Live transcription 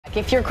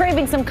If you're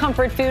craving some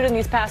comfort food in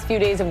these past few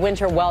days of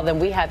winter, well, then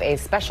we have a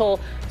special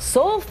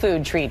soul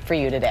food treat for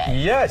you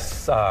today.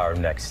 Yes, our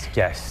next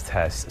guest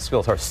has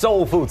spilled her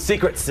soul food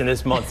secrets in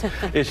this month's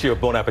issue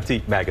of Bon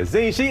Appetit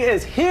magazine. She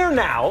is here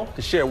now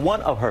to share one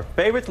of her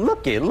favorites.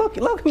 Look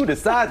who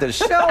decided to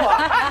show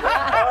up.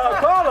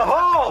 Carla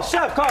Hall,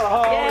 Chef Carla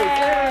Hall.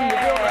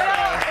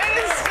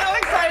 It is so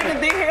exciting to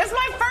be here. It's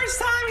my first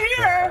time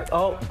here.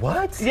 Oh,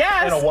 what?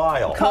 Yes. In a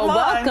while. Come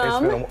on.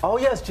 Welcome. Oh,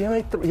 yes,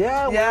 Jimmy.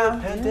 Yeah, we're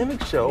a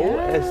pandemic show,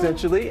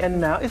 essentially, and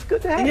now it's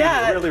good to have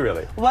you. Really,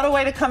 really. What a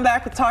way to come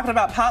back with talking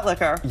about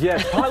potlikker.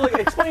 Yes, potlikker.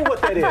 Explain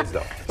what that is,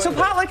 though. So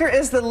potlikker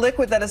is the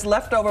liquid that is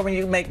left over when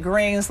you make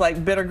greens,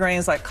 like bitter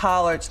greens, like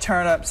collards,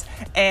 turnips,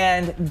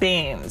 and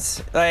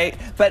beans, right?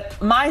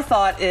 But my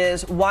thought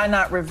is, why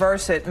not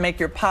reverse it, make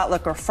your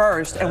potlikker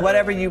first, and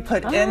whatever you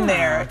put in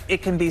there,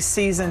 it can be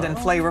seasoned and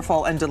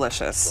flavorful and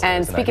delicious.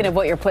 And speaking of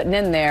what you're putting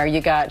in there,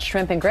 you got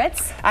shrimp and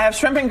grits? I have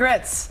shrimp and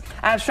grits.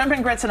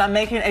 And I'm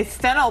making a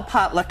fennel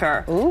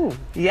potlikker. Ooh.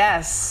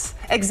 Yes.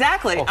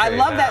 Exactly. I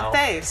love that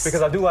face.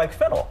 Because I do like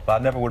fennel,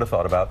 but I never would have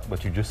thought about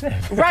what you just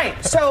said.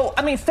 Right. So,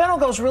 I mean, fennel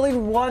goes really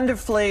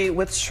wonderfully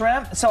with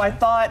shrimp. So I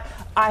thought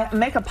I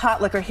make a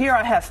potlikker. Here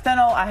I have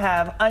fennel, I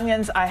have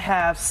onions, I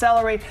have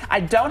celery. I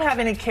don't have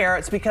any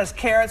carrots because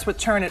carrots would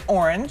turn it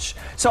orange.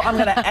 So I'm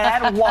going to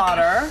add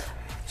water.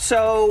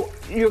 So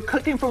you're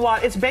cooking for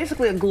water. It's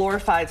basically a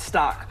glorified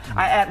stock.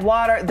 I add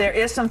water. There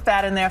is some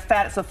fat in there.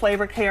 Fat is a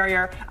flavor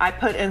carrier. I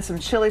put in some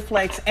chili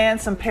flakes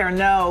and some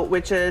Pernod,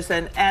 which is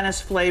an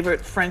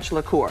anise-flavored French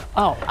liqueur.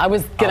 Oh, I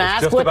was going to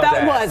ask what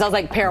that was. I was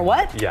like, pear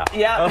what? Yeah.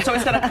 Yeah, so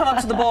it's going to come up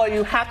to the boil.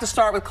 You have to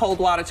start with cold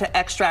water to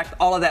extract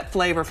all of that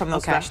flavor from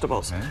those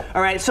vegetables.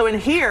 All right, so in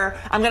here,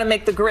 I'm going to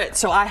make the grits.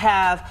 So I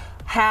have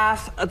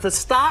half of the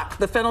stock,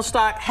 the fennel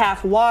stock,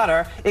 half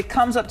water. It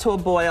comes up to a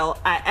boil.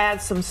 I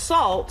add some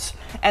salt,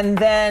 and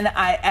then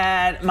I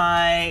add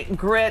my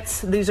grits.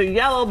 These are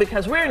yellow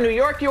because we're in New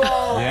York, you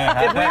all.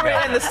 If we were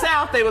in the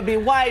South, they would be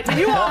white. But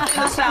you all in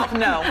the South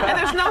know. And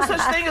there's no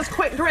such thing as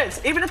quick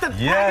grits. Even if the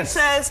package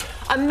says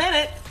a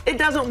minute, it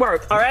doesn't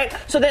work, all right?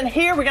 So then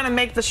here we're gonna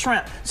make the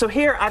shrimp. So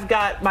here I've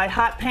got my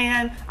hot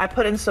pan. I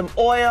put in some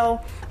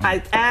oil.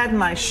 I add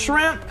my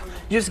shrimp.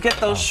 Just get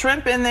those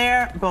shrimp in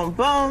there. Boom,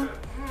 boom.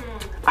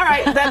 All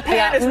right, that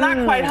pan is not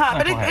quite hot,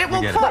 but it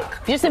will cook.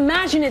 Just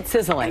imagine it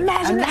sizzling.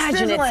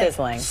 Imagine it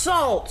sizzling.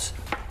 Salt,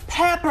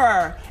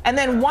 pepper, and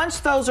then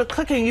once those are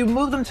cooking, you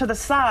move them to the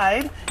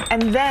side,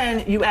 and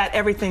then you add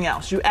everything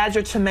else. You add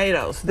your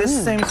tomatoes.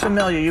 This seems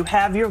familiar. You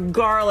have your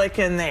garlic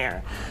in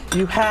there.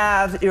 You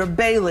have your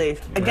bay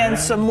leaf. Again,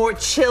 some more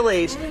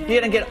chilies.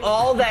 You're gonna get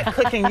all that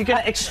cooking. You're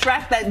gonna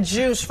extract that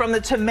juice from the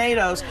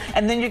tomatoes,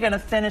 and then you're gonna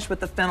finish with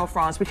the fennel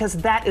fronds because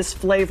that is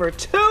flavor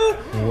too.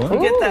 You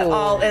get that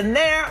all in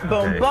there.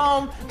 Boom,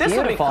 boom. This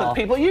will be cooked,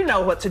 people. You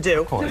know what to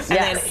do. And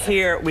then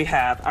here we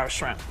have our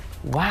shrimp.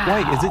 Wow.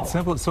 Wait, is it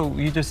simple? So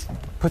you just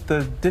put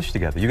the dish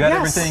together. You got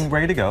everything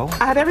ready to go?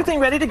 I had everything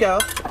ready to go.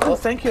 Oh,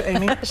 thank you,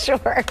 Amy.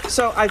 Sure.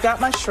 So I got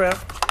my shrimp.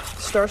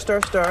 Stir,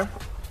 stir, stir.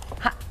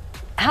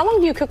 How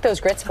long do you cook those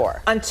grits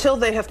for? Until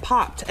they have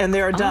popped and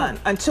they're done.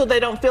 Until they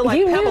don't feel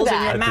like pebbles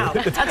in your mouth.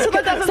 Until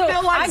it doesn't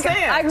feel like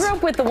sand. I grew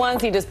up with the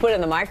ones you just put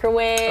in the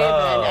microwave.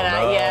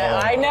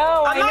 I'm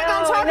not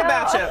going to talk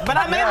about you, but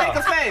I may make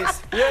a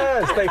face.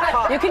 Yes, they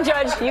pop. You can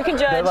judge. You can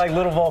judge. They're like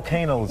little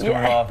volcanoes coming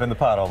off in the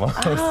pot almost.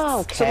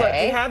 Oh, okay. So look,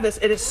 you have this.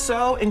 It is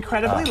so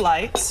incredibly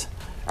light.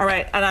 All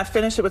right, and I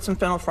finished it with some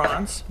fennel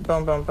fronds.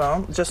 Boom, boom,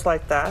 boom, just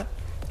like that.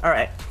 All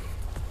right,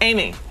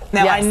 Amy.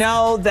 Now, I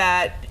know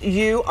that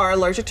you are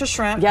allergic to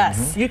shrimp.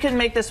 Yes. You can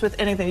make this with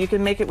anything. You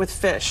can make it with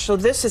fish. So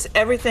this is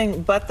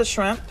everything but the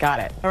shrimp. Got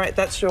it. All right,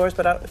 that's yours,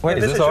 but Wait,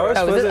 is this ours?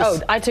 Oh,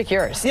 I took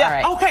yours. Yeah, all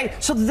right. okay.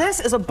 So this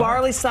is a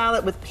barley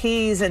salad with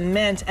peas and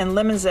mint and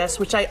lemon zest,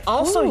 which I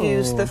also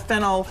use the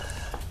fennel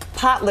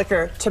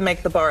potlikker to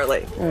make the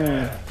barley.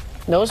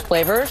 Those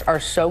flavors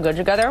are so good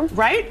together.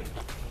 Right?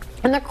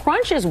 And the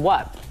crunch is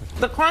what?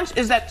 The crunch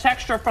is that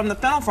texture from the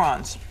fennel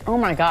fronds. Oh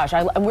my gosh,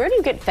 where do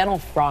you get fennel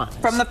fronds?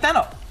 From the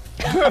fennel.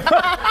 You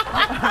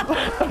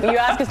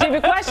ask a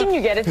stupid question,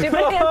 you get a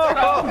stupid answer.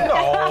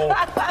 No.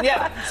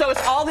 Yeah, so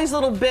it's all these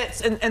little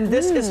bits, and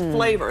this is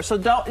flavor. So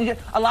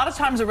a lot of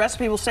times the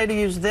recipe will say to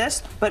use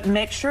this, but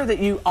make sure that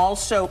you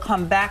also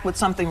come back with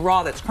something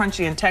raw that's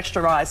crunchy and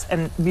texturized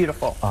and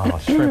beautiful. Oh,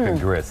 shrimp and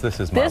grits.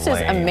 This is my This is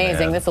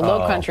amazing. man. This is a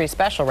low country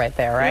special right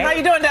there, right? How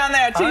you doing down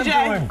there, TJ?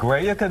 I'm doing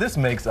great, because this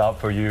makes up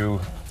for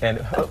you. And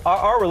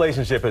our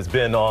relationship has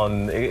been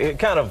on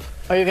kind of...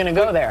 Are you going to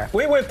go there?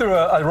 We went through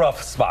a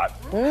rough spot.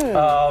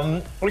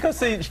 Because,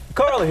 see,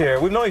 Carla here,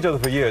 we've known each other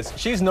for years.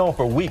 She's known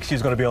for weeks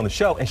she's going to be on the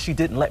show, and she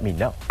didn't let me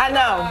know. I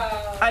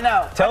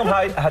know. Tell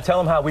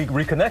them how we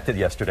reconnected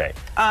yesterday.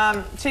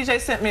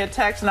 TJ sent me a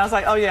text, and I was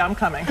like, oh, yeah, I'm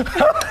coming.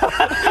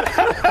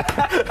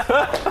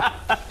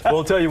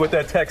 We'll tell you what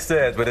that text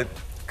said, but it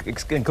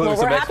includes well,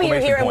 some we're happy you're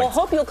here, points. and we'll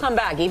hope you'll come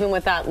back, even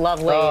with that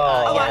lovely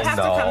I have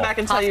to come back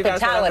and tell you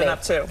guys what I've been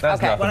up to.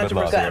 That's okay,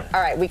 100%.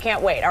 All right, we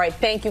can't wait. All right,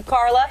 thank you,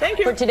 Carla. Thank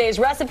you. For today's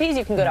recipes,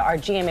 you can go to our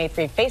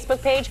GMA3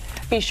 Facebook page.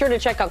 Be sure to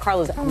check out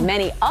Carla's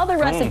many other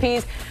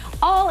recipes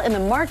all in the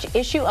March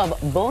issue of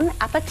Bon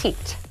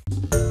Appetit.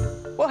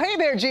 Well, hey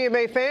there,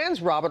 GMA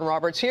fans. Robin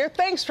Roberts here.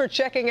 Thanks for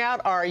checking out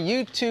our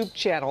YouTube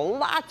channel.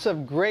 Lots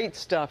of great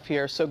stuff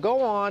here. So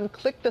go on,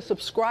 click the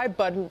subscribe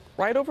button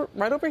right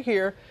over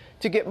here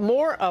to get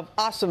more of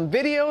awesome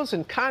videos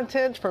and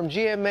content from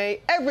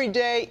GMA every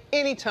day,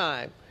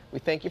 anytime. We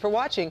thank you for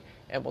watching,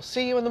 and we'll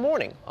see you in the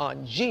morning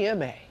on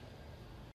GMA.